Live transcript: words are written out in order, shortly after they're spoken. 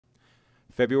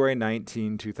February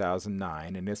 19,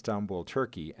 2009, in Istanbul,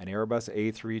 Turkey, an Airbus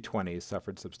A320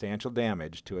 suffered substantial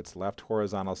damage to its left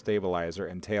horizontal stabilizer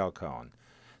and tail cone.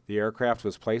 The aircraft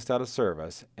was placed out of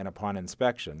service, and upon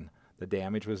inspection, the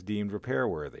damage was deemed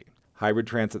repair-worthy. Hybrid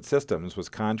Transit Systems was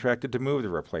contracted to move the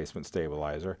replacement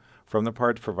stabilizer from the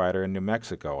parts provider in New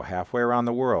Mexico halfway around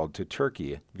the world to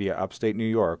Turkey via upstate New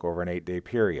York over an 8-day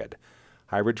period.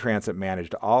 Hybrid Transit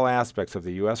managed all aspects of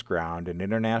the U.S. ground and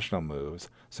international moves,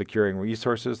 securing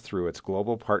resources through its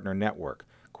global partner network,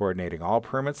 coordinating all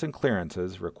permits and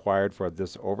clearances required for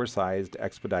this oversized,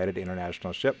 expedited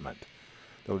international shipment.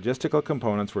 The logistical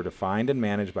components were defined and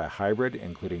managed by Hybrid,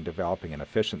 including developing an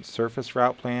efficient surface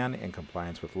route plan in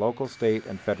compliance with local, state,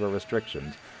 and federal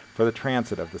restrictions for the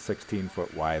transit of the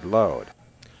 16-foot wide load.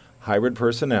 Hybrid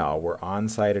personnel were on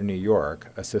site in New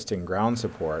York, assisting ground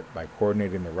support by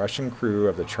coordinating the Russian crew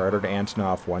of the chartered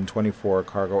Antonov 124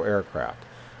 cargo aircraft,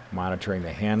 monitoring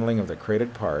the handling of the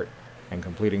crated part, and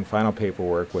completing final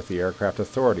paperwork with the aircraft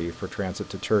authority for transit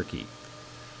to Turkey.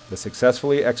 The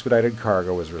successfully expedited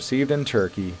cargo was received in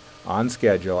Turkey on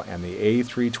schedule, and the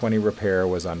A320 repair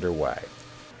was underway.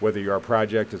 Whether your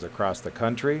project is across the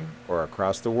country or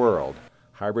across the world,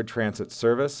 Hybrid Transit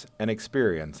service and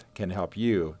experience can help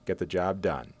you get the job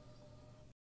done.